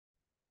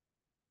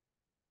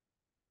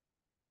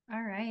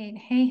All right.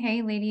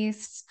 Hey,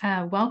 ladies.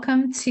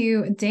 Welcome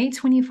to day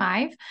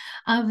 25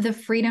 of the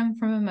Freedom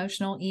from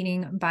Emotional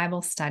Eating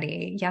Bible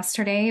Study.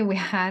 Yesterday, we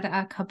had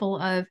a couple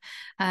of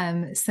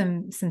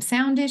some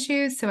sound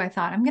issues. So I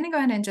thought I'm going to go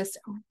ahead and just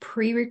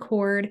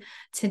pre-record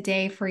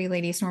today for you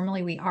ladies.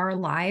 Normally, we are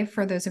live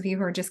for those of you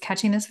who are just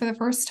catching this for the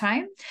first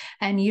time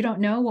and you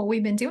don't know what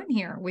we've been doing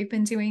here. We've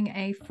been doing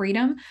a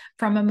Freedom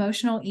from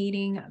Emotional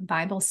Eating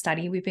Bible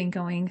Study. We've been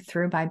going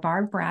through by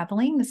Barb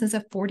Braveling. This is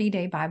a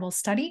 40-day Bible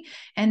study.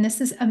 And this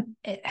is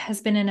it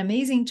has been an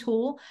amazing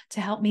tool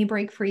to help me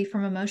break free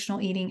from emotional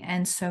eating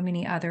and so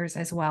many others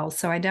as well.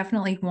 So I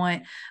definitely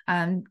want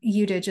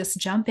you to just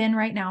jump in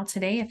right now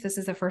today. If this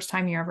is the first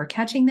time you're ever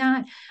catching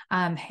that,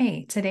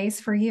 hey,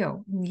 today's for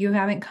you. You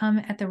haven't come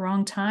at the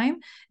wrong time.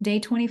 Day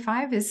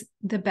 25 is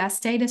the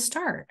best day to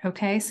start.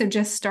 Okay. So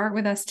just start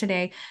with us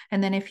today.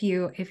 And then if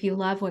you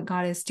love what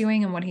God is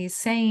doing and what he's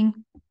saying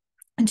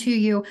to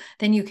you,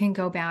 then you can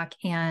go back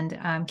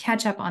and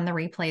catch up on the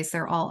replays.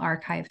 They're all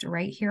archived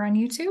right here on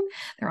YouTube.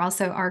 They're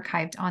also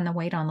archived on the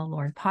Wait on the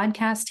Lord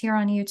podcast here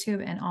on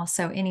YouTube and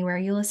also anywhere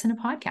you listen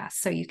to podcasts.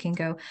 So you can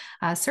go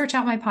search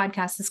out my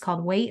podcast. It's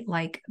called Wait,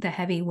 like the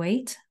heavy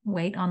weight,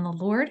 Wait on the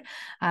Lord,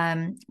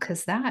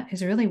 because that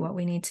is really what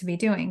we need to be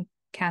doing.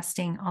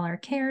 Casting all our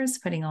cares,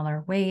 putting all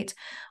our weight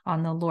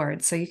on the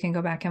Lord. So you can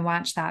go back and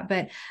watch that.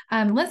 But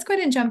let's go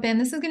ahead and jump in.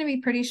 This is going to be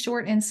pretty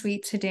short and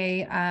sweet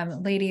today,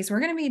 ladies.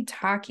 We're going to be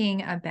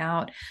talking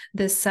about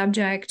the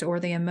subject or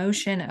the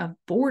emotion of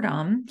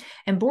boredom.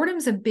 And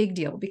boredom's a big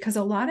deal because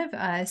a lot of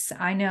us,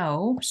 I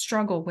know,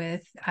 struggle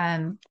with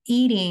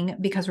eating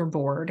because we're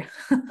bored.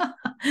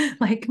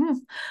 Like,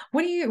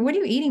 what are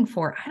you eating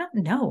for? I don't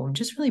know. I'm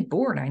just really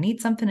bored. I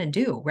need something to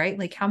do, right?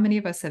 Like how many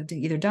of us have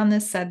either done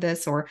this, said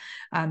this, or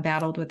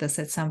battled with this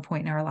at some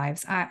point in our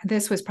lives?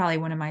 This was probably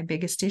one of my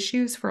biggest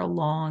issues for a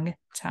long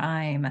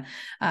time,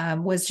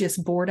 was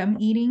just boredom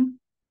eating.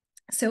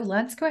 So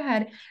let's go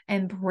ahead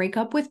and break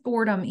up with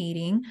boredom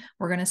eating.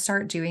 We're going to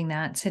start doing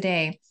that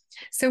today.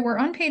 So we're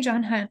on page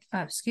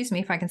excuse me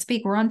if I can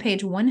speak. We're on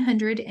page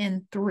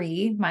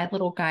 103. My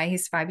little guy,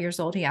 he's 5 years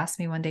old. He asked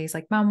me one day, he's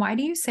like, Mom, why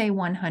do you say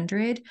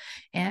 100?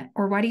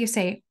 Or why do you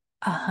say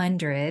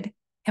 100?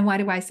 And why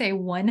do I say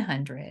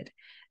 100?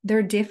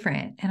 They're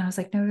different. And I was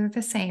like, no, they're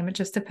the same. It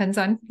just depends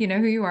on, who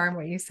you are and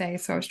what you say.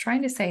 So I was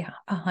trying to say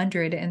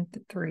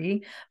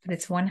 103, but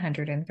it's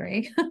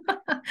 103.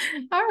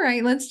 All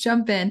right, let's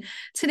jump in.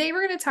 Today,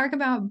 we're going to talk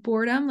about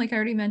boredom. Like I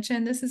already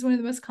mentioned, this is one of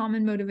the most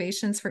common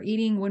motivations for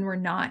eating when we're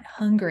not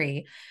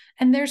hungry.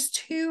 And there's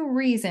two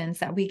reasons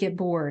that we get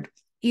bored.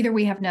 Either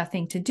we have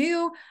nothing to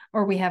do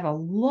or we have a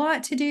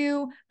lot to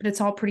do, but it's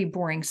all pretty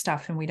boring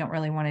stuff and we don't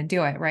really want to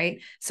do it,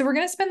 right? So we're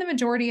going to spend the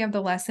majority of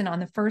the lesson on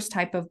the first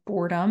type of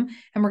boredom,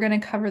 and we're going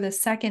to cover the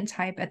second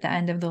type at the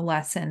end of the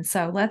lesson.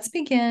 So let's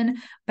begin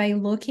by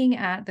looking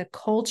at the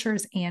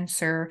culture's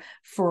answer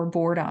for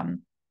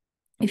boredom.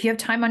 If you have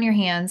time on your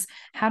hands,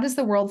 how does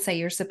the world say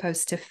you're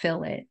supposed to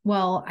fill it?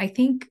 Well, I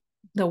think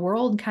the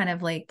world kind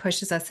of like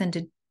pushes us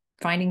into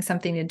finding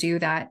something to do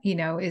that,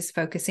 is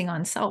focusing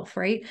on self,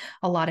 right?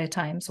 A lot of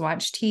times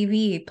watch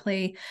TV,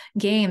 play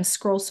games,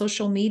 scroll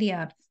social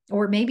media,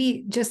 or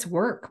maybe just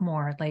work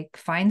more, like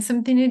find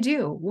something to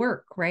do,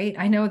 work, right?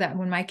 I know that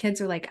when my kids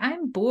are like,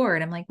 I'm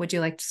bored, I'm like, would you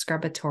like to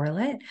scrub a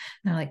toilet? And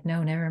they're like,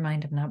 no, never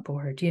mind, I'm not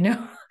bored,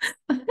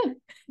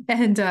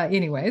 And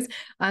anyways,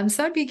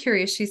 so I'd be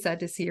curious, she said,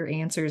 to see your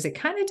answers. It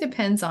kind of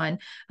depends on,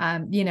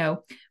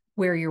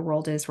 where your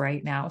world is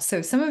right now.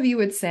 So some of you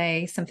would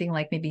say something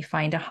like maybe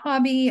find a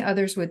hobby.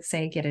 Others would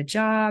say get a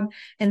job.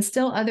 And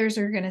still others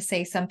are going to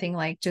say something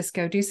like just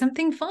go do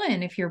something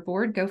fun. If you're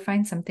bored, go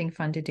find something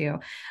fun to do.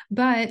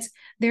 But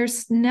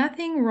there's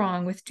nothing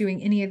wrong with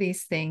doing any of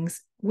these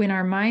things when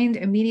our mind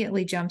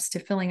immediately jumps to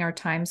filling our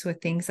times with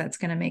things that's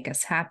going to make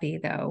us happy,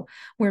 though.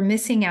 We're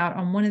missing out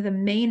on one of the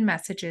main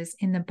messages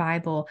in the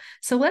Bible.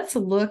 So let's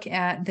look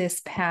at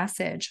this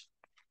passage.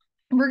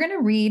 We're going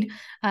to read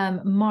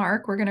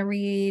Mark. We're going to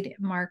read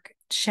Mark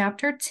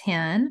chapter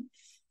 10,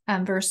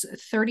 verse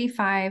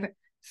 35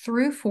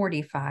 through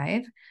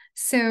 45.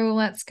 So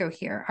let's go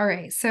here. All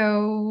right.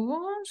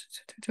 So,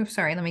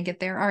 sorry, let me get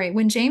there. All right.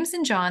 When James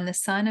and John, the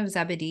son of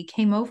Zebedee,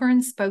 came over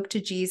and spoke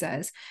to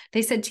Jesus,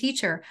 they said,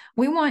 Teacher,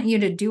 we want you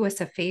to do us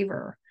a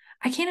favor.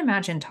 I can't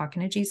imagine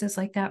talking to Jesus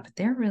like that, but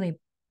they're really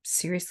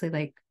seriously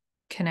like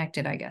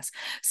connected, I guess.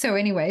 So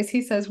anyways,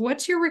 he says,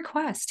 what's your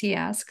request? He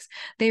asks.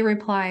 They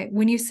reply,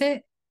 when you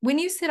sit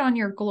on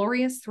your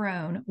glorious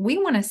throne, we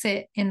want to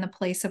sit in the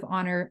place of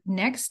honor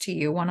next to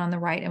you, one on the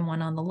right and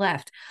one on the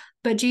left.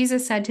 But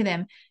Jesus said to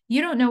them,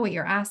 you don't know what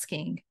you're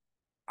asking.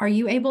 Are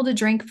you able to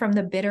drink from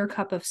the bitter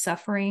cup of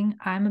suffering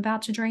I'm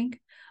about to drink?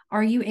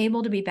 Are you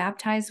able to be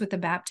baptized with the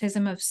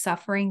baptism of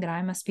suffering that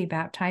I must be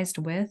baptized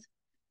with?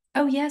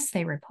 Oh, yes,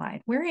 they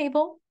replied. We're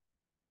able.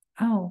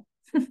 Oh,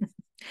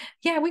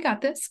 yeah, we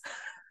got this.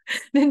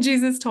 Then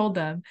Jesus told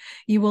them,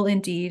 you will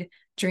indeed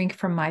drink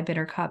from my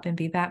bitter cup and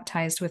be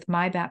baptized with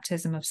my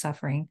baptism of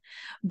suffering.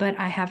 But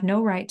I have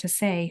no right to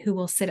say who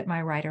will sit at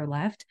my right or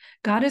left.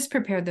 God has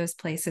prepared those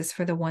places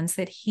for the ones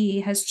that he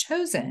has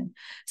chosen.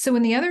 So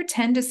when the other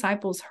 10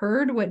 disciples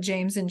heard what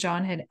James and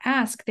John had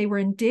asked, they were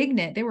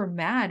indignant. They were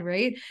mad,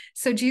 right?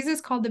 So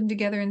Jesus called them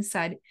together and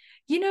said,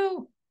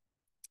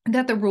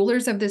 that the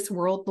rulers of this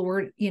world,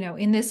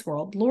 in this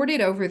world, lord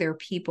it over their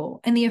people,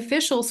 and the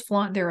officials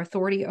flaunt their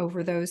authority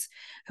over those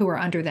who are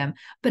under them.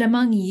 But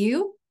among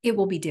you, it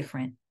will be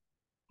different.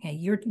 Okay,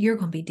 you're going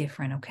to be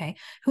different, okay?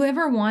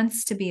 Whoever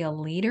wants to be a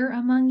leader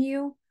among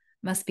you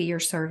must be your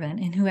servant,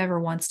 and whoever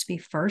wants to be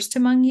first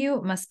among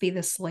you must be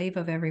the slave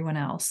of everyone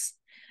else.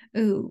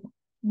 Ooh,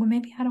 well,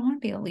 maybe I don't want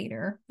to be a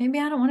leader. Maybe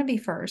I don't want to be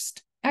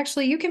first.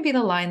 Actually, you can be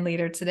the line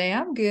leader today.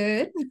 I'm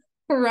good.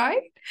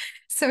 Right?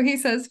 So he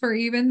says, for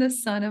even the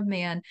Son of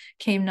Man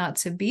came not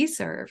to be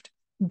served,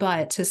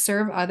 but to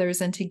serve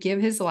others and to give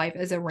his life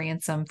as a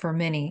ransom for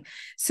many.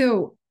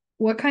 So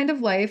what kind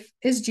of life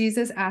is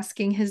Jesus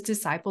asking his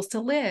disciples to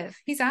live?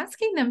 He's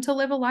asking them to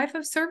live a life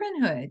of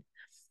servanthood,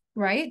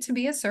 right? To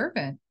be a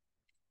servant.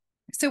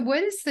 So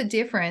what is the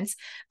difference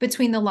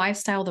between the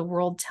lifestyle the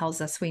world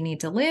tells us we need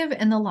to live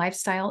and the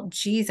lifestyle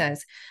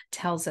Jesus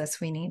tells us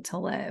we need to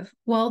live?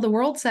 Well, the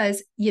world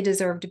says you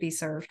deserve to be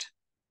served,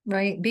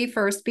 right? Be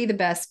first, be the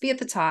best, be at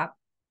the top,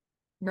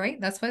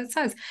 right? That's what it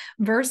says.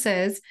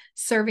 Versus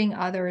serving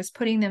others,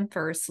 putting them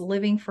first,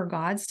 living for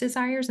God's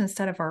desires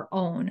instead of our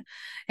own.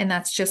 And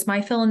that's just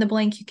my fill in the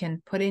blank. You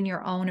can put in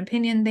your own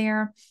opinion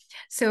there.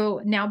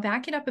 So now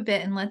back it up a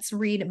bit and let's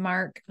read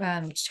Mark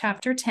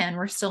chapter 10.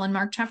 We're still in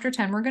Mark chapter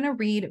 10. We're going to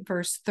read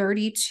verse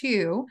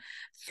 32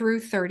 through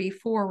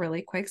 34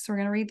 really quick. So we're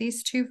going to read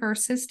these two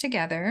verses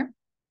together.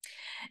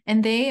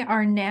 And they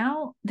were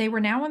now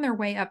on their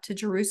way up to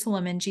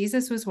Jerusalem, and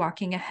Jesus was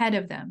walking ahead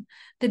of them.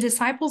 The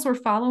disciples were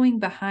following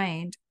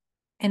behind,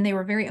 and they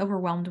were very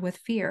overwhelmed with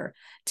fear.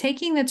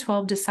 Taking the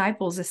 12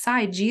 disciples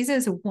aside,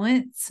 Jesus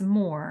once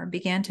more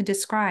began to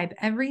describe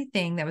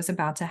everything that was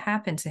about to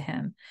happen to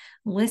him.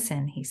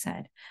 Listen, he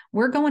said,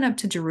 we're going up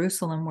to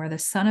Jerusalem where the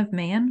Son of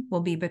Man will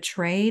be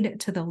betrayed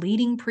to the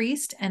leading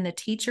priest and the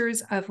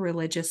teachers of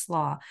religious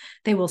law.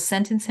 They will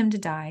sentence him to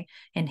die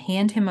and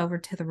hand him over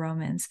to the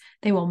Romans.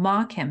 They will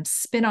mock him,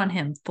 spit on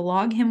him,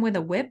 flog him with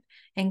a whip,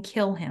 and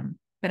kill him.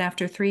 But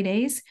after 3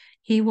 days,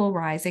 he will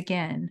rise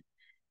again.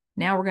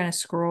 Now we're going to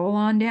scroll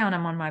on down.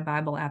 I'm on my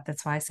Bible app.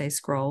 That's why I say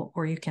scroll,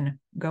 or you can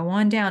go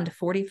on down to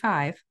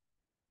 45.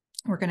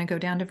 We're going to go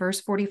down to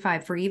verse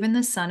 45. For even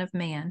the Son of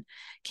Man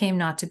came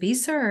not to be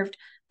served,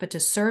 but to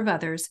serve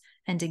others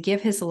and to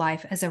give his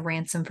life as a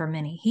ransom for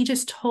many. He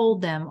just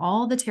told them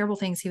all the terrible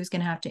things he was going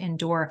to have to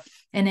endure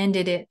and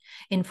ended it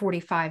in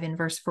 45, in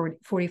verse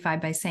 45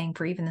 by saying,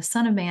 for even the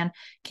Son of Man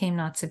came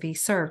not to be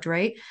served,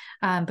 right?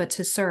 But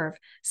to serve.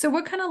 So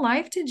what kind of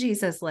life did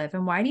Jesus live?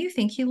 And why do you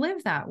think he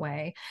lived that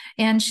way?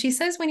 And she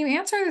says, when you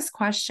answer this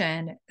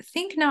question,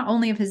 think not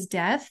only of his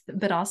death,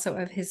 but also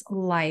of his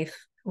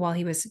life while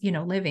he was,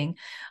 living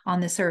on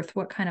this earth.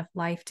 What kind of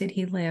life did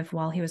he live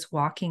while he was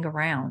walking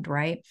around,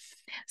 right?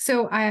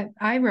 So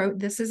I wrote,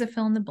 this is a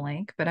fill in the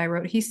blank, but I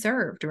wrote, he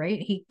served, right?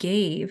 He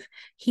gave,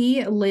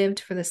 he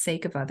lived for the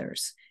sake of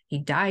others. He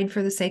died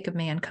for the sake of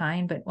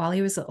mankind, but while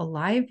he was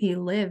alive, he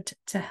lived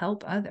to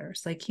help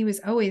others. Like he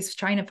was always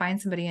trying to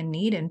find somebody in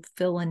need and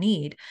fill a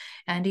need.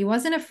 And he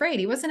wasn't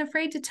afraid. He wasn't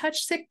afraid to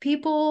touch sick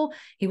people.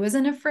 He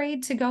wasn't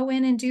afraid to go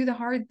in and do the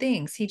hard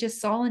things. He just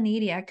saw a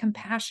need. He had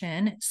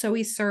compassion. So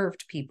he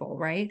served people,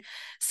 right?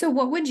 So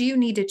what would you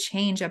need to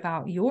change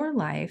about your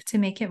life to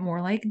make it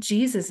more like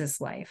Jesus's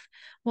life?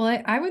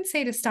 Well, I would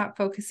say to stop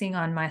focusing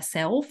on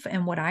myself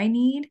and what I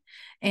need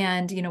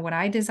and, what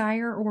I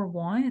desire or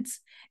want,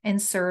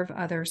 and serve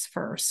others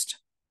first.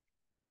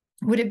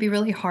 Would it be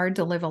really hard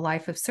to live a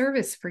life of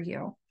service for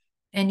you?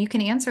 And you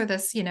can answer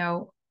this,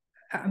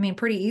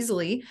 pretty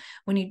easily.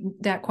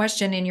 That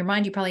question in your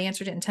mind, you probably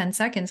answered it in 10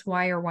 seconds.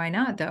 Why or why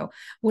not, though?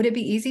 Would it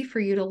be easy for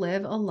you to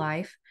live a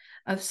life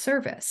of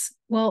service?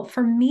 Well,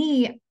 for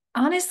me,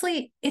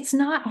 honestly, it's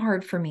not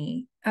hard for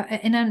me.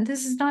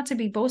 This is not to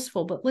be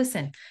boastful, but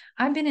listen,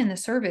 I've been in the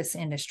service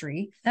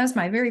industry. That was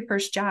my very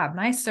first job.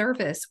 My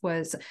service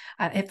was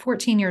at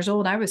 14 years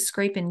old. I was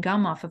scraping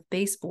gum off of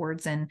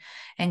baseboards and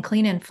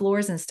cleaning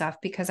floors and stuff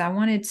because I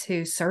wanted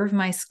to serve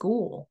my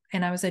school.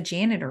 And I was a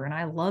janitor and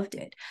I loved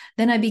it.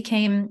 Then I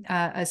became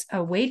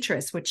a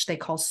waitress, which they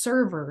call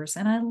servers.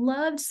 And I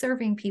loved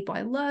serving people.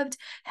 I loved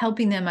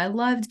helping them. I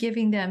loved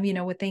giving them,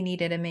 what they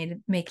needed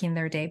and making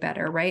their day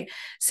better. Right.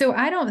 So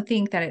I don't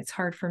think that it's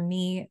hard for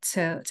me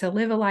to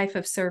live a life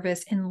of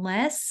service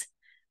unless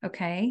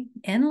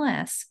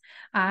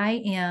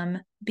I am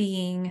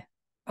being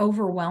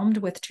overwhelmed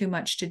with too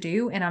much to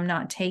do and I'm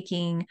not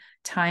taking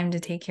time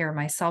to take care of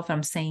myself.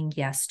 I'm saying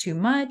yes too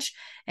much,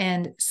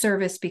 and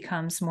service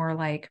becomes more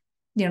like,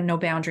 no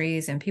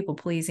boundaries and people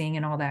pleasing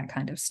and all that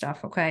kind of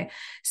stuff. Okay.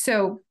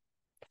 So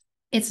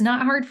it's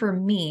not hard for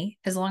me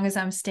as long as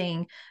I'm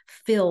staying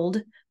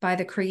filled by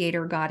the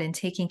Creator God and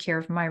taking care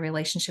of my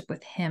relationship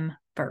with Him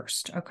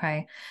first.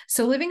 Okay.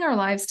 So living our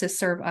lives to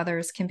serve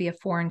others can be a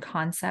foreign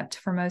concept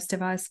for most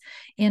of us.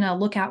 In a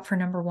look out for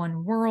number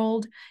one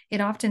world,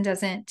 it often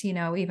doesn't,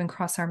 even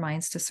cross our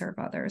minds to serve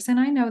others. And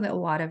I know that a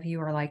lot of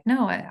you are like,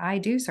 no, I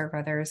do serve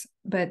others,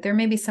 but there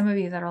may be some of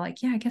you that are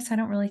like, yeah, I guess I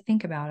don't really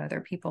think about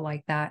other people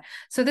like that.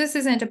 So this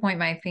isn't to point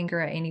my finger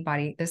at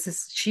anybody.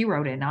 She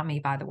wrote it, not me,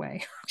 by the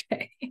way.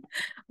 Okay.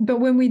 But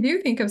when we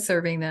do think of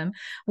serving them,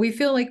 we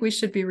feel like we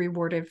should be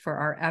rewarded for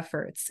our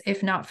efforts.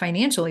 If not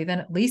financially, then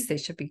at least they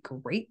should be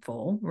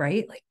grateful,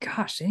 right? Like,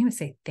 gosh, they didn't even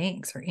say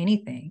thanks or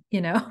anything,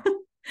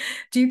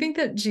 Do you think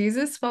that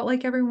Jesus felt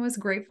like everyone was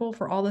grateful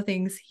for all the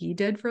things he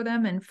did for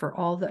them and for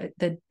all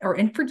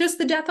and for just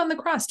the death on the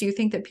cross? Do you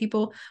think that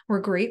people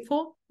were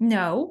grateful?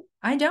 No,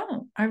 I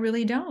don't. I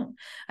really don't.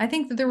 I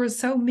think that there were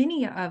so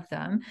many of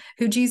them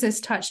who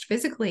Jesus touched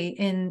physically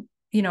in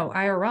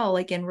IRL,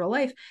 like in real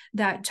life,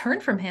 that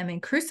turned from him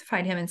and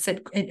crucified him and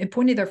said, and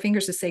pointed their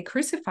fingers to say,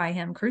 crucify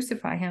him,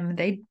 crucify him.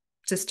 They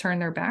just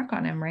turned their back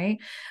on him, right?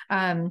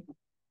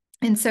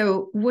 And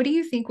so what do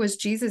you think was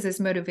Jesus's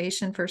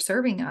motivation for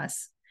serving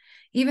us?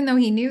 Even though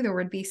he knew there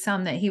would be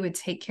some that he would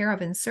take care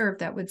of and serve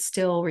that would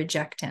still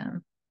reject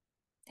him.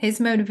 His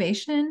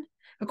motivation,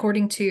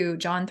 according to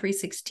John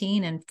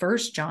 3:16 and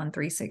 1 John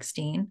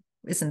 3:16,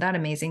 isn't that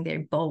amazing? They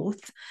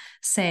both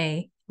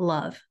say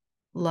love.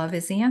 Love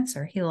is the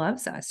answer. He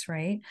loves us,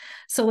 right?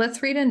 So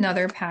let's read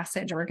another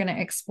passage. We're going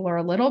to explore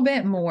a little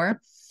bit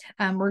more.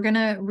 We're going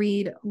to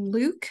read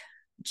Luke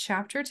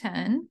chapter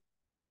 10.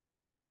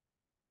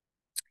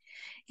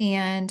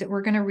 And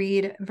we're going to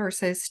read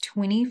verses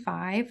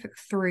 25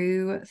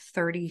 through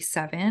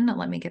 37.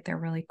 Let me get there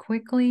really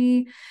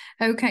quickly.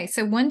 Okay,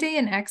 so one day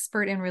an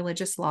expert in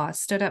religious law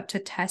stood up to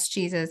test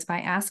Jesus by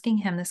asking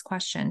him this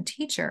question,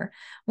 Teacher,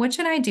 what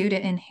should I do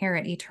to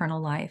inherit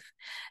eternal life?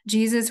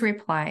 Jesus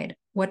replied,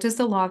 What does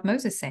the law of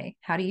Moses say?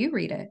 How do you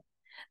read it?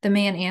 The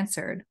man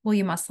answered, Well,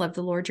 you must love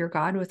the Lord your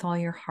God with all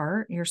your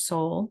heart, your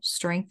soul,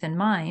 strength, and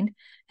mind,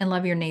 and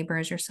love your neighbor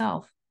as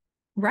yourself.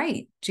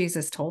 Right,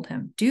 Jesus told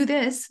him, do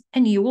this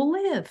and you will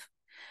live.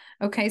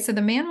 Okay, so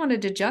the man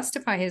wanted to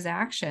justify his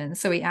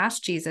actions. So he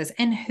asked Jesus,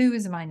 and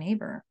who's my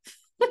neighbor?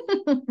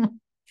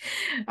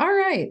 All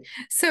right.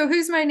 So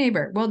who's my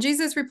neighbor? Well,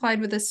 Jesus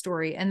replied with a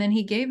story, and then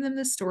he gave them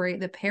the story,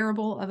 the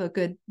parable of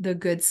the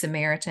Good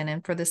Samaritan.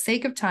 And for the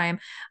sake of time,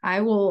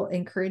 I will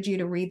encourage you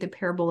to read the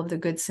parable of the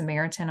Good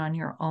Samaritan on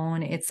your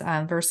own. It's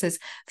verses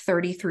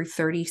 30 through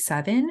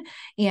 37.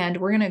 And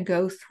we're going to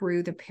go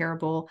through the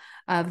parable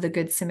of the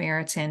Good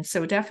Samaritan.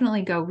 So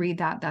definitely go read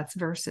that. That's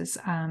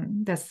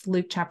that's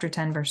Luke chapter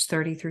 10, verse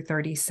 30 through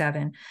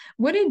 37.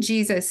 What did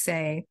Jesus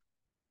say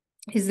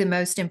is the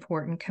most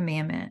important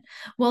commandment?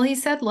 Well, he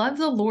said, love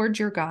the Lord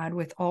your God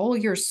with all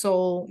your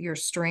soul, your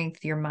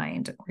strength, your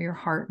mind, or your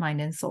heart,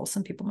 mind, and soul,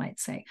 some people might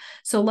say.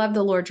 So love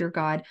the Lord your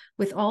God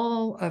with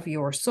all of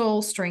your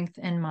soul, strength,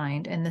 and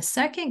mind. And the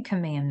second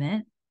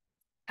commandment,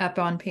 up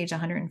on page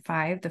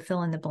 105, the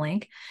fill in the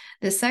blank,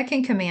 the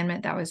second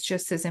commandment that was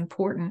just as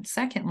important,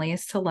 secondly,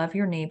 is to love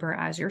your neighbor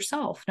as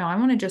yourself. Now, I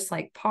want to just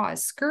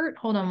pause,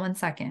 hold on one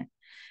second.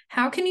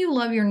 How can you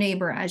love your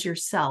neighbor as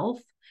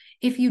yourself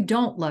if you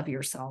don't love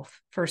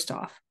yourself, first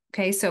off?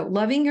 Okay, so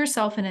loving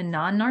yourself in a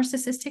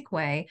non-narcissistic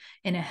way,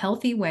 in a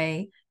healthy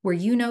way, where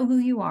you know who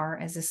you are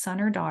as a son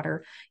or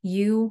daughter,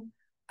 you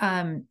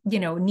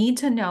need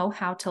to know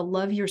how to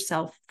love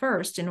yourself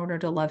first in order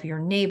to love your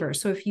neighbor.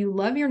 So if you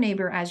love your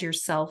neighbor as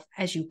yourself,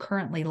 as you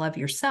currently love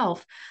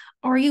yourself,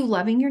 are you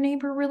loving your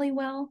neighbor really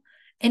well?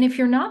 And if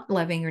you're not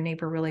loving your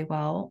neighbor really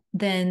well,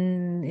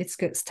 then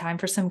it's time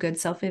for some good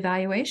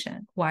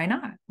self-evaluation. Why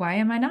not? Why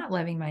am I not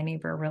loving my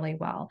neighbor really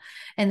well?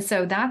 And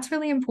so that's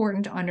really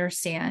important to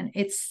understand.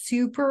 It's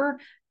super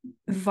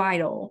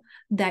vital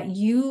that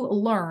you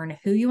learn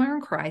who you are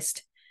in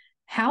Christ,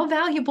 how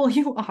valuable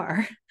you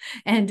are,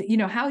 and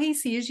how he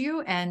sees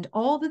you and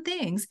all the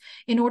things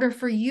in order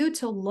for you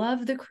to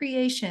love the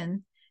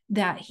creation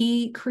that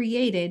he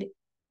created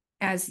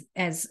as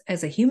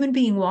a human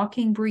being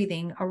walking,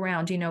 breathing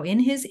around, in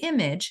his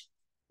image,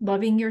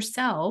 loving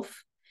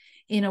yourself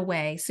in a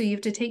way. So you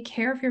have to take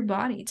care of your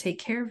body, take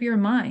care of your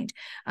mind,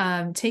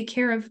 take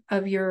care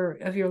of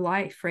your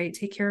life, right?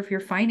 Take care of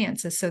your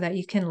finances so that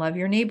you can love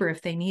your neighbor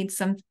if they need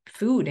some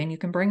food and you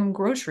can bring them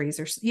groceries,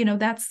 or,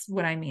 that's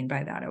what I mean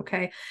by that.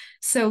 Okay.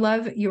 So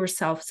love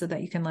yourself so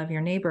that you can love your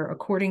neighbor.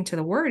 According to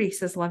the word, he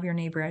says, love your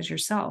neighbor as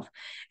yourself.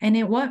 And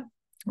in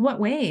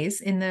what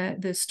ways, in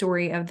the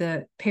story of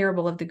the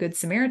parable of the Good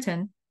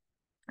Samaritan,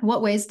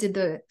 what ways did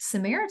the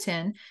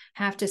Samaritan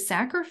have to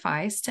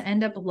sacrifice to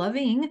end up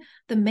loving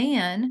the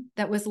man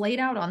that was laid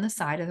out on the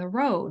side of the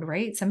road,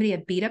 right? Somebody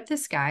had beat up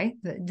this guy,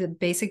 the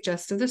basic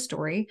gist of the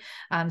story.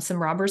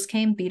 Some robbers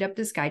came, beat up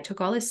this guy,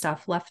 took all his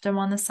stuff, left him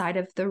on the side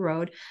of the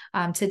road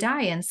to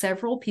die. And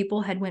several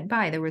people had went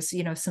by. There was,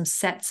 some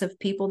sets of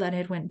people that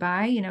had went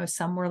by,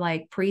 some were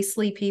like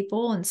priestly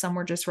people and some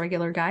were just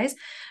regular guys.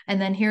 And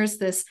then here's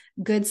this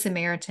Good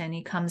Samaritan.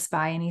 He comes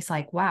by and he's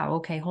like, wow,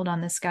 okay, hold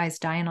on. This guy's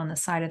dying on the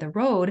side of the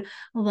road. road.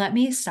 Let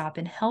me stop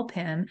and help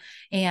him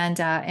and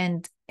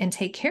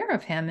take care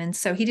of him. And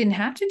so he didn't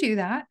have to do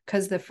that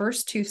because the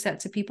first two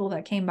sets of people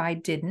that came by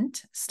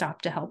didn't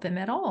stop to help him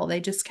at all.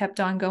 They just kept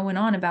on going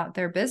on about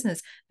their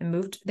business and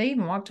moved. They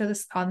even walked to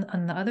this on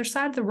the other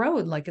side of the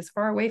road, like as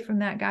far away from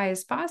that guy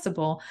as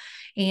possible,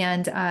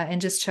 and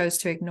just chose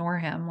to ignore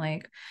him.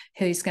 Like,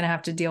 he's going to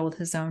have to deal with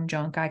his own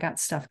junk. I got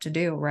stuff to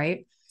do,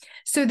 right?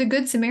 So the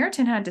Good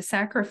Samaritan had to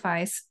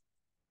sacrifice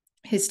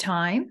his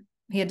time.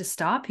 He had to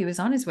stop. He was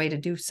on his way to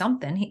do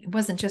something. He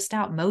wasn't just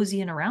out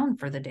moseying around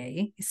for the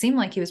day. It seemed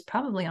like he was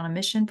probably on a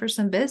mission for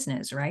some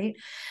business, right?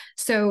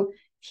 So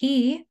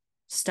he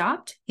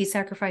stopped. He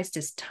sacrificed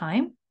his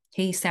time.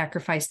 He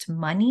sacrificed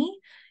money.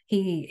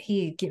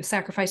 He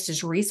sacrificed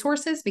his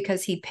resources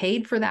because he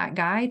paid for that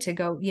guy to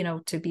go,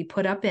 to be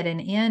put up at an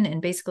inn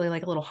and basically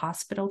like a little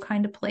hospital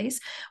kind of place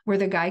where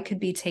the guy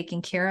could be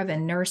taken care of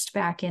and nursed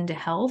back into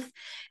health.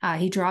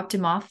 He dropped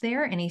him off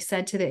there and he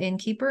said to the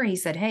innkeeper, he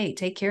said, "Hey,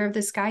 take care of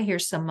this guy.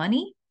 Here's some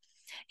money.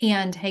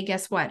 And hey,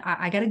 guess what?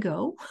 I got to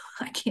go.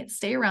 I can't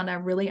stay around.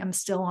 I'm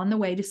still on the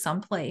way to some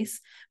place."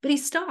 But he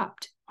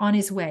stopped on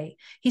his way.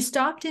 He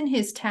stopped in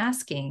his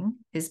tasking,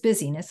 his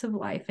busyness of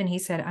life. And he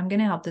said, "I'm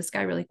going to help this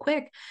guy really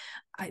quick."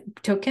 I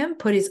took him,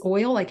 put his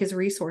oil, like his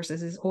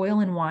resources, his oil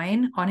and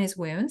wine on his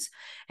wounds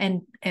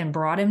and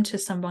brought him to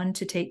someone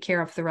to take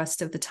care of the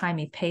rest of the time.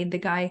 He paid the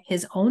guy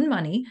his own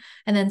money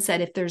and then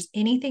said, "If there's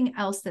anything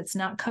else that's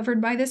not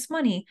covered by this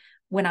money,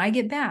 when I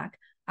get back,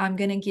 I'm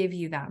going to give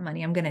you that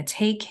money. I'm going to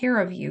take care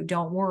of you.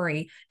 Don't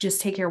worry.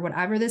 Just take care of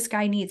whatever this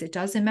guy needs. It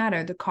doesn't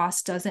matter. The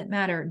cost doesn't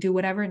matter. Do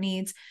whatever it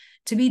needs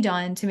to be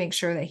done to make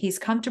sure that he's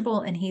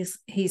comfortable and he's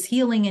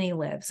healing and he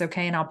lives.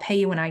 Okay. And I'll pay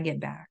you when I get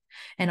back."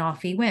 And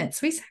off he went.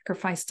 So he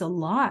sacrificed a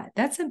lot.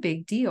 That's a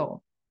big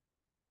deal.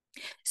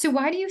 So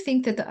why do you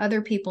think that the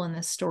other people in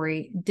this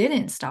story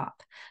didn't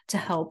stop to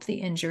help the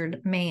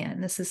injured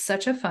man? This is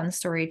such a fun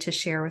story to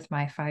share with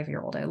my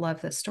 5-year-old. I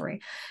love this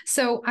story.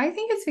 So I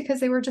think it's because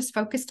they were just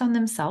focused on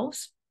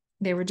themselves.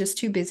 They were just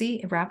too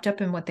busy, wrapped up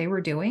in what they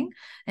were doing.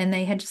 And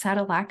they had just had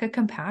a lack of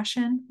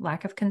compassion,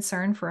 lack of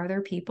concern for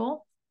other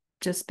people,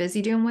 just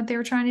busy doing what they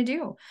were trying to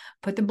do.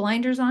 Put the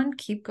blinders on,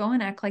 keep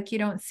going, act like you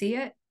don't see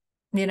it,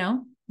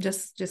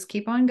 just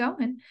keep on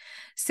going.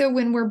 So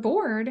when we're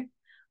bored,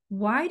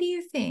 why do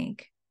you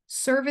think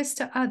service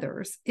to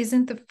others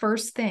isn't the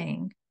first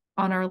thing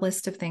on our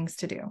list of things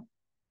to do?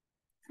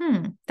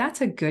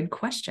 That's a good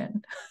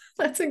question.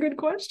 That's a good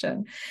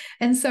question.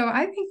 And so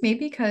I think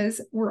maybe because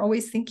we're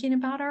always thinking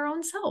about our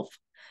own self.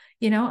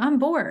 I'm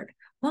bored.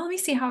 Well, let me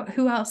see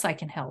who else I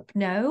can help.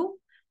 No,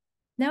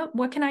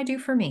 what can I do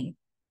for me?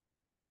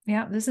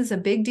 Yeah, this is a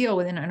big deal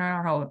in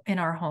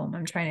our home.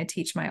 I'm trying to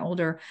teach my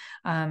older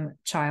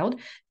child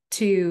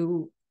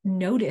to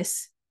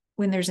notice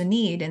when there's a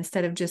need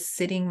instead of just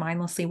sitting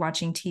mindlessly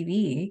watching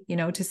TV,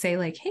 to say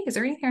like, "Hey, is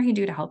there anything I can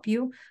do to help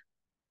you?"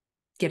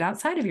 Get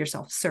outside of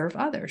yourself, serve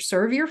others,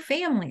 serve your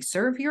family,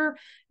 serve your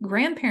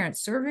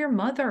grandparents, serve your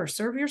mother,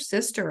 serve your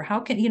sister.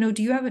 How can,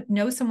 do you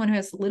know someone who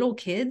has little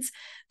kids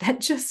that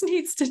just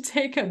needs to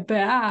take a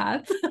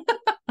bath?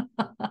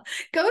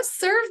 Go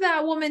serve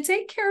that woman.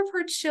 Take care of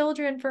her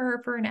children for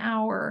her for an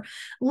hour.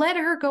 Let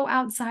her go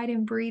outside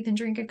and breathe and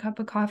drink a cup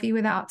of coffee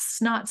without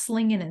snot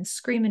slinging and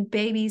screaming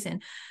babies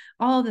and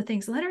all the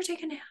things. Let her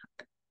take a nap.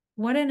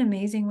 What an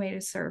amazing way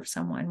to serve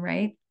someone,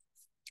 right?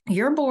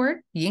 You're bored.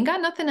 You ain't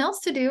got nothing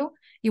else to do.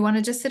 You want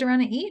to just sit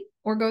around and eat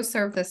or go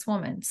serve this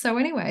woman. So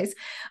anyways,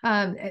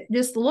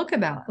 just look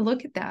at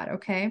that.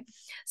 Okay.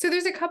 So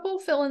there's a couple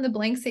fill in the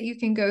blanks that you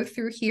can go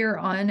through here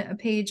on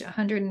page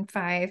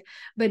 105,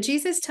 but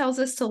Jesus tells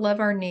us to love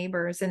our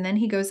neighbors. And then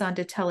he goes on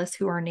to tell us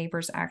who our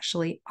neighbors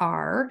actually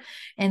are.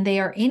 And they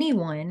are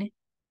anyone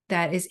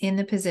that is in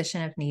the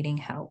position of needing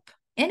help.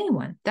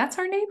 Anyone. That's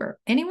our neighbor.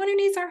 Anyone who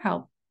needs our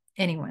help.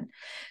 Anyone.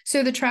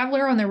 So the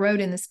traveler on the road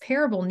in this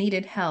parable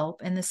needed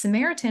help, and the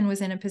Samaritan was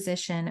in a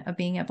position of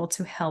being able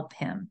to help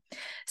him.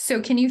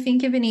 So can you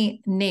think of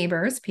any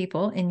neighbors,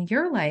 people in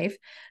your life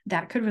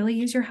that could really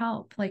use your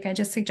help? Like I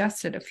just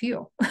suggested a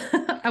few.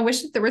 I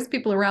wish there was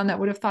people around that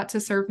would have thought to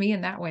serve me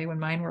in that way when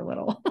mine were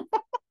little.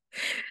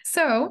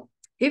 So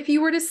if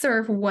you were to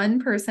serve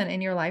one person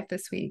in your life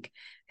this week,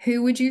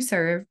 who would you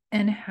serve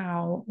and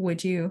how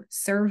would you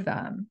serve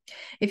them?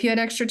 If you had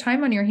extra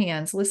time on your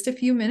hands, list a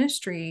few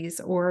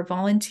ministries or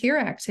volunteer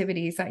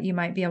activities that you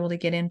might be able to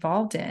get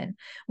involved in.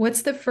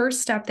 What's the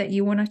first step that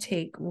you want to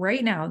take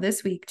right now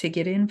this week to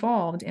get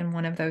involved in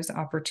one of those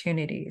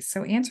opportunities?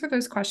 So answer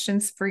those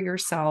questions for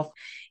yourself.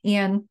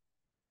 And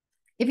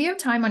if you have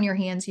time on your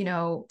hands,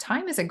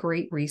 time is a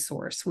great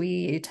resource.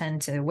 We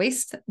tend to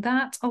waste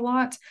that a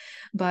lot,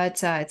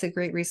 but it's a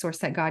great resource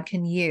that God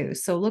can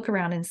use. So look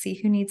around and see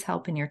who needs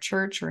help in your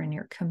church or in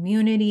your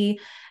community.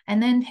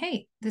 And then,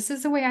 hey, this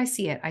is the way I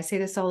see it. I say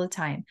this all the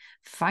time.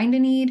 Find a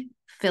need,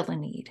 fill a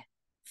need.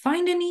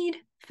 Find a need,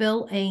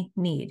 fill a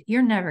need.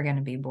 You're never going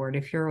to be bored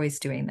if you're always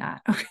doing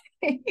that.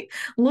 Okay.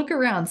 Look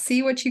around,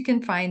 see what you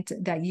can find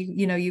that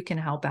you can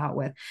help out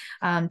with.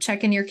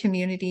 Check in your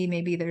community.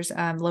 Maybe there's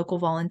local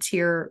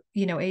volunteer,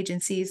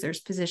 agencies. There's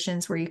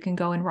positions where you can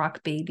go and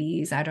rock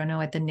babies. I don't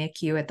know, at the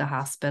NICU, at the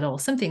hospital,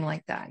 something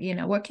like that.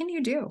 What can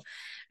you do?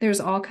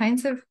 There's all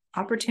kinds of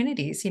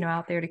opportunities,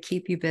 out there to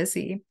keep you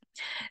busy.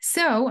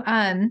 So,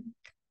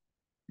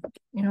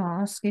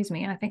 excuse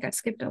me, I think I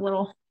skipped a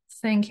little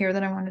thing here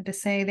that I wanted to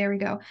say. There we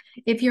go.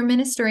 If you're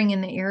ministering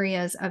in the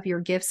areas of your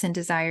gifts and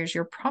desires,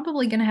 you're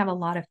probably going to have a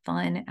lot of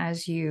fun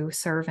as you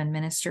serve and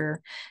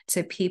minister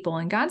to people,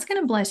 and God's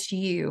going to bless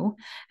you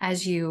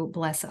as you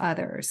bless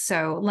others.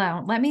 So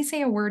let me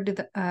say a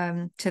word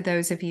to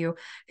those of you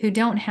who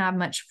don't have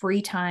much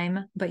free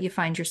time, but you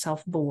find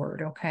yourself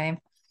bored. Okay.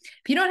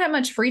 If you don't have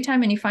much free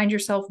time and you find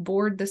yourself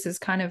bored, this is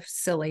kind of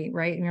silly,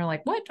 right? And you're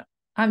like, what?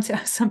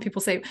 Some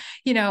people say,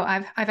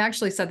 I've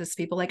actually said this to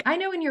people, like, I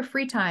know in your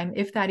free time,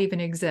 if that even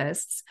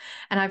exists.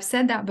 And I've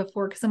said that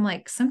before, because I'm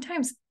like,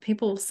 sometimes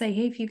people say,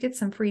 hey, if you get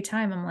some free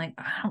time, I'm like,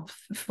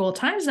 well,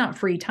 time's not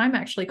free. Time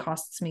actually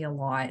costs me a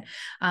lot.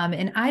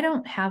 And I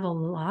don't have a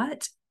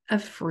lot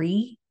of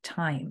free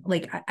time.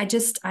 Like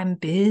I'm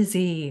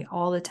busy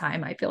all the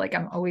time. I feel like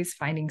I'm always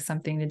finding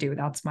something to do.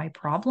 That's my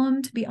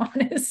problem, to be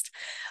honest.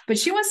 But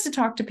she wants to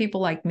talk to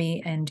people like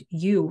me and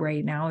you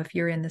right now, if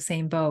you're in the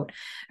same boat.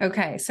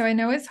 Okay. So I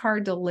know it's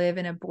hard to live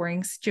in a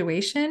boring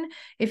situation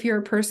if you're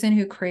a person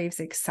who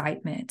craves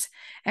excitement.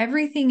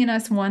 Everything in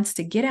us wants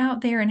to get out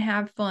there and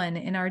have fun.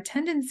 And our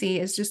tendency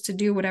is just to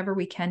do whatever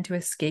we can to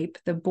escape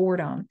the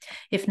boredom,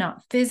 if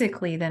not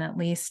physically, then at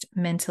least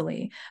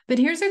mentally. But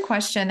here's a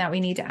question that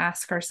we need to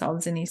ask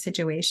ourselves in these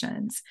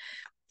situations.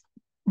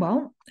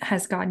 Well,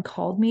 has God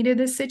called me to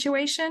this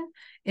situation?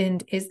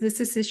 And is this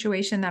a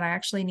situation that I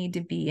actually need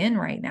to be in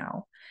right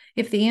now?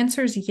 If the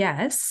answer is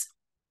yes,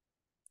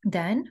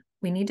 then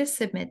we need to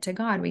submit to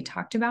God. We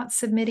talked about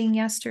submitting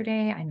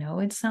yesterday. I know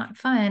it's not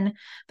fun,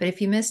 but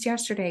if you missed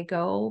yesterday,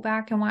 go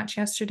back and watch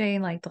yesterday,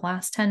 like the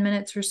last 10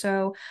 minutes or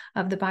so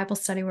of the Bible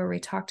study where we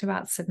talked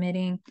about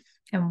submitting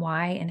and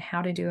why and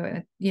how to do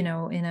it, in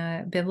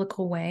a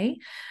biblical way,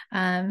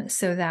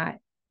 so that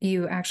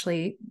you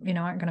actually,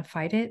 aren't going to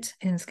fight it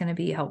and it's going to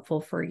be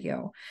helpful for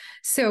you.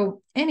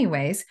 So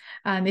anyways,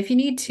 if you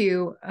need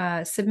to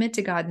submit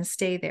to God and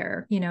stay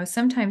there,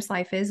 sometimes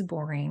life is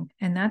boring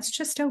and that's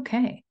just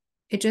okay.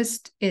 It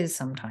just is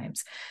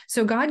sometimes.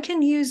 So God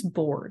can use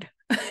bored.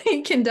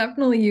 He can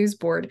definitely use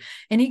bored,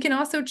 and he can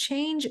also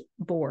change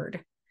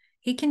bored.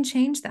 He can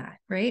change that,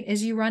 right?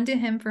 As you run to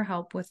him for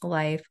help with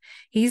life,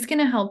 he's going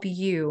to help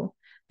you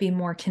be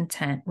more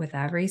content with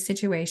every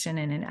situation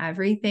and in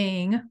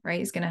everything, right?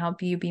 He's going to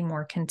help you be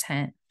more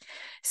content.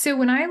 So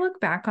when I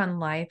look back on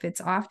life, it's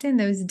often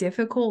those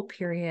difficult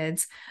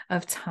periods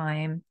of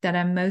time that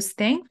I'm most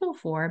thankful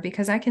for,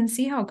 because I can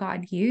see how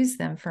God used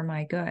them for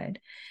my good.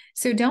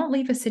 So don't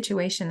leave a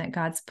situation that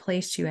God's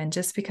placed you in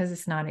just because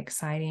it's not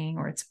exciting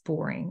or it's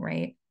boring,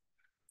 right?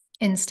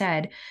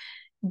 Instead,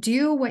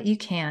 do what you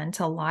can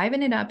to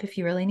liven it up if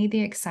you really need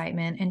the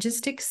excitement, and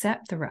just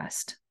accept the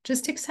rest.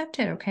 Just accept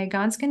it, okay?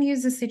 God's going to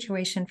use the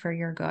situation for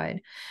your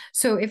good.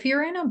 So if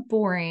you're in a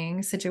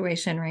boring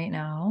situation right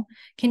now,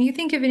 can you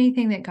think of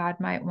anything that God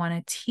might want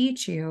to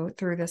teach you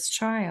through this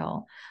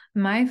trial?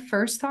 My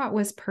first thought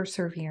was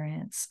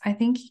perseverance. I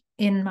think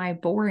in my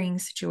boring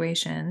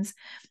situations,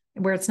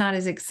 where it's not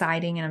as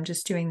exciting and I'm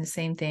just doing the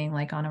same thing,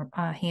 like on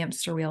a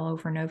hamster wheel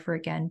over and over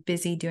again,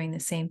 busy doing the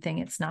same thing.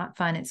 It's not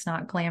fun. It's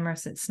not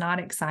glamorous. It's not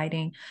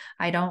exciting.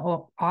 I don't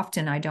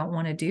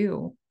want to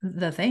do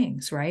the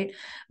things, right?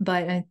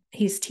 But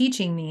he's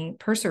teaching me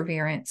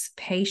perseverance,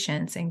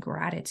 patience, and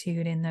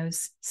gratitude in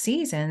those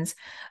seasons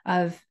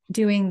of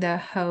doing the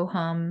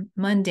ho-hum,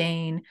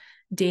 mundane,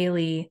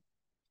 daily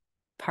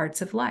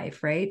parts of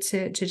life, right?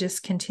 To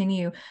just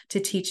continue to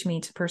teach me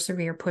to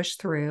persevere, push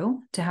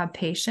through, to have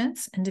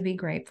patience, and to be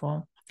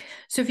grateful.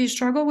 So if you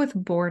struggle with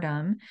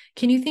boredom,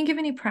 can you think of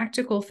any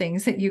practical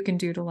things that you can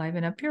do to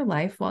liven up your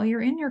life while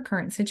you're in your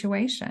current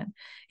situation?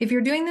 If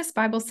you're doing this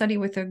Bible study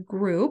with a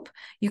group,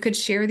 you could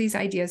share these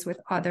ideas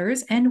with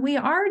others, and we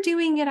are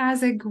doing it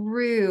as a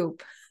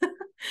group.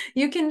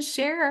 You can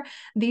share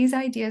these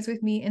ideas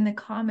with me in the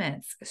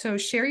comments. So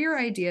share your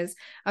ideas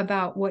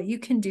about what you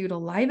can do to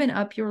liven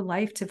up your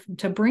life,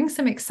 to bring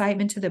some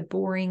excitement to the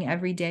boring,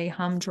 everyday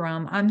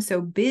humdrum. I'm so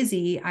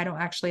busy, I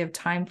don't actually have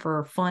time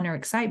for fun or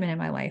excitement in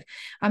my life.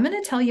 I'm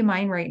going to tell you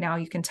mine right now.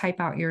 You can type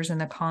out yours in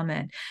the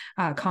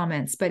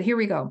comments, but here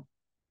we go.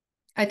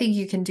 I think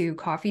you can do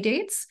coffee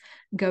dates,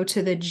 go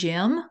to the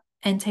gym,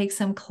 and take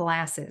some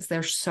classes.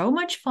 They're so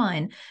much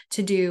fun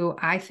to do,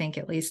 I think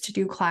at least, to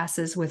do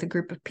classes with a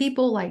group of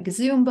people, like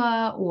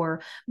Zumba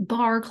or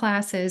bar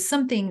classes,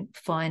 something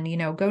fun,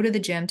 go to the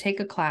gym, take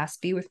a class,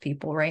 be with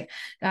people, right?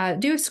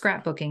 Do a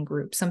scrapbooking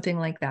group, something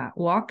like that.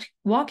 Walk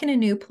walk in a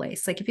new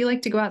place. Like if you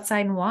like to go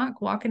outside and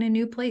walk in a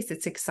new place.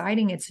 It's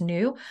exciting. It's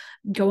new.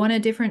 Go on a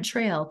different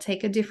trail,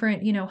 take a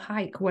different,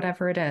 hike,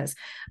 whatever it is.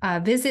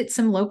 Visit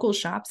some local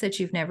shops that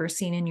you've never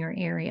seen in your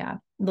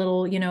area,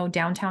 little,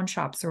 downtown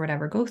shops or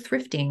whatever. Go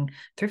thrifting.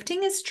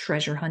 Thrifting is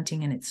treasure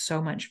hunting and it's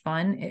so much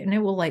fun, and it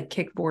will like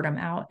kick boredom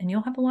out and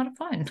you'll have a lot of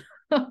fun.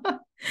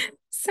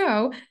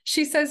 So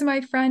she says, my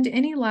friend,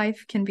 any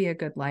life can be a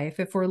good life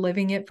if we're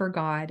living it for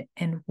God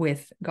and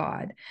with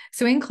God.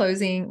 So in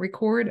closing,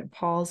 record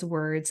Paul's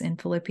words in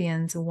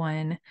Philippians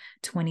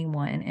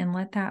 1:21 and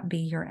let that be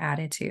your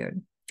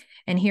attitude.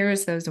 And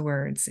here's those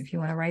words. If you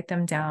want to write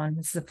them down,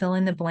 this is a fill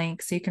in the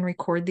blank. So you can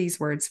record these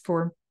words.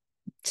 For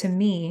to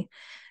me,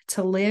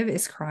 to live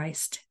is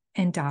Christ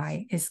and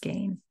die is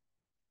gain.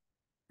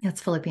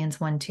 That's Philippians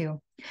 1:2.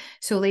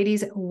 So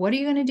ladies, what are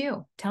you going to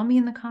do? Tell me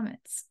in the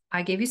comments.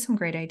 I gave you some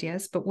great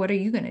ideas, but what are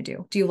you going to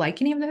do? Do you like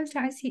any of those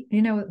guys?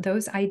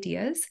 Those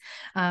ideas,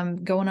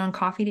 going on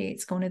coffee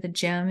dates, going to the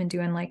gym and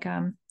doing like,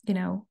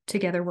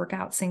 together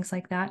workouts, things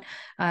like that,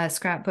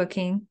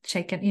 scrapbooking,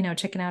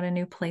 checking out a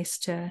new place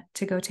to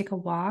go take a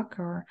walk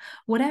or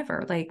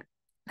whatever. Like,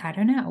 I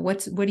don't know.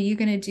 What are you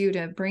going to do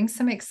to bring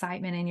some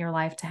excitement in your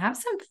life, to have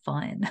some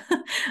fun?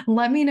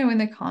 Let me know in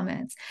the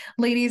comments.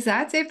 Ladies,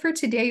 that's it for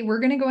today.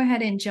 We're going to go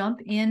ahead and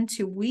jump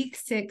into week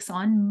 6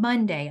 on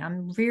Monday.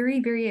 I'm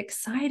very, very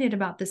excited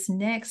about this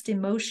next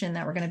emotion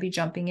that we're going to be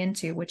jumping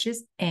into, which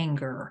is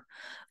anger.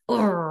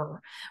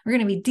 We're going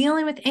to be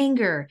dealing with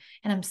anger.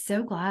 And I'm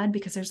so glad,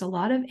 because there's a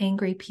lot of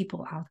angry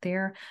people out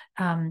there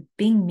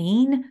being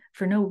mean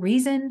for no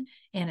reason,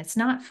 and it's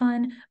not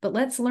fun. But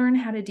let's learn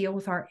how to deal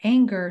with our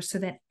anger so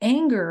that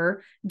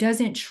anger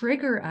doesn't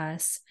trigger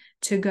us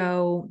to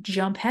go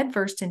jump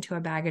headfirst into a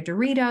bag of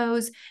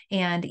Doritos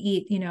and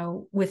eat,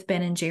 with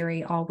Ben and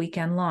Jerry all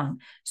weekend long.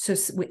 So,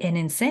 and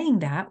in saying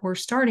that, we're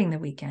starting the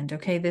weekend.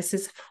 Okay. This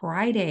is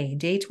Friday,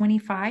 day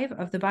 25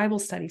 of the Bible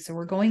study. So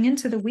we're going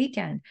into the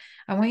weekend.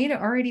 I want you to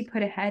already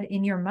put ahead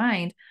in your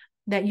mind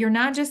that you're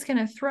not just going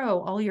to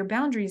throw all your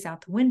boundaries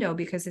out the window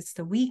because it's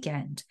the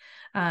weekend.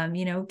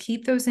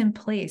 Keep those in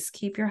place.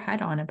 Keep your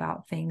head on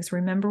about things.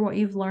 Remember what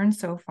you've learned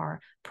so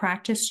far.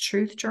 Practice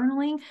truth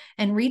journaling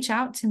and reach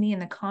out to me in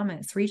the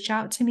comments. Reach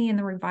out to me in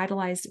the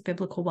Revitalized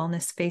Biblical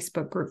Wellness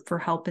Facebook group for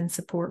help and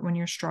support when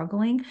you're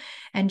struggling.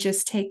 And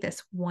just take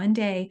this one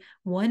day,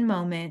 one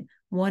moment,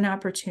 one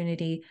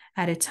opportunity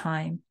at a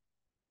time,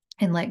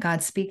 and let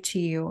God speak to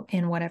you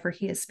in whatever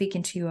he is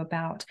speaking to you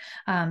about.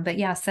 But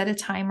yeah, set a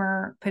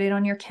timer, put it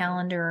on your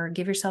calendar,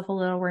 give yourself a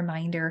little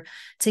reminder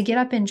to get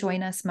up and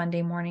join us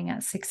Monday morning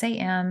at 6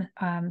 a.m.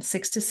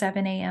 6 to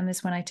 7 a.m.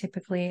 is when I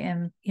typically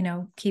am,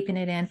 keeping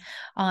it in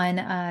on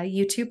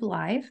YouTube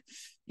Live.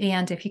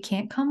 And if you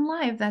can't come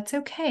live, that's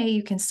okay.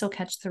 You can still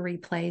catch the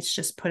replays.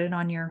 Just put it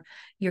on your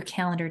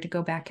calendar to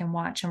go back and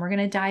watch. And we're going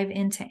to dive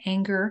into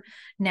anger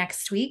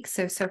next week.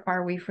 So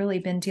far, we've really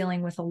been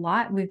dealing with a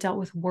lot. We've dealt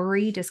with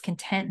worry,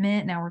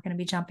 discontentment. Now we're going to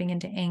be jumping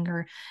into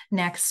anger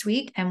next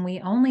week. And we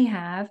only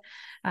have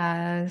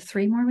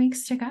 3 more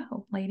weeks to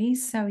go,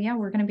 ladies. So yeah,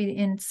 we're going to be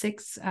in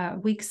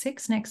week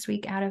 6 next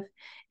week out of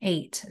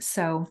 8.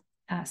 So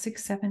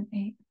 6, 7,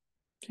 8.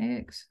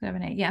 6,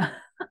 7, 8. Yeah.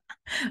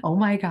 Oh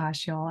my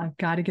gosh, y'all. I've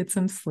got to get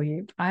some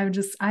sleep. I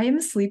am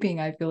sleeping.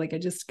 I feel like I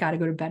just got to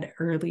go to bed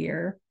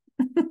earlier.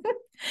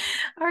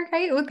 All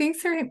right. Well,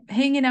 thanks for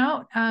hanging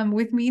out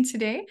with me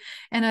today.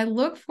 And I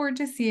look forward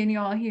to seeing you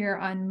all here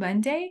on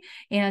Monday.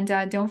 And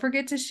don't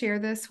forget to share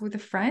this with a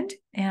friend.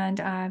 And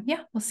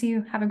yeah, we'll see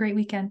you. Have a great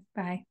weekend.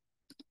 Bye.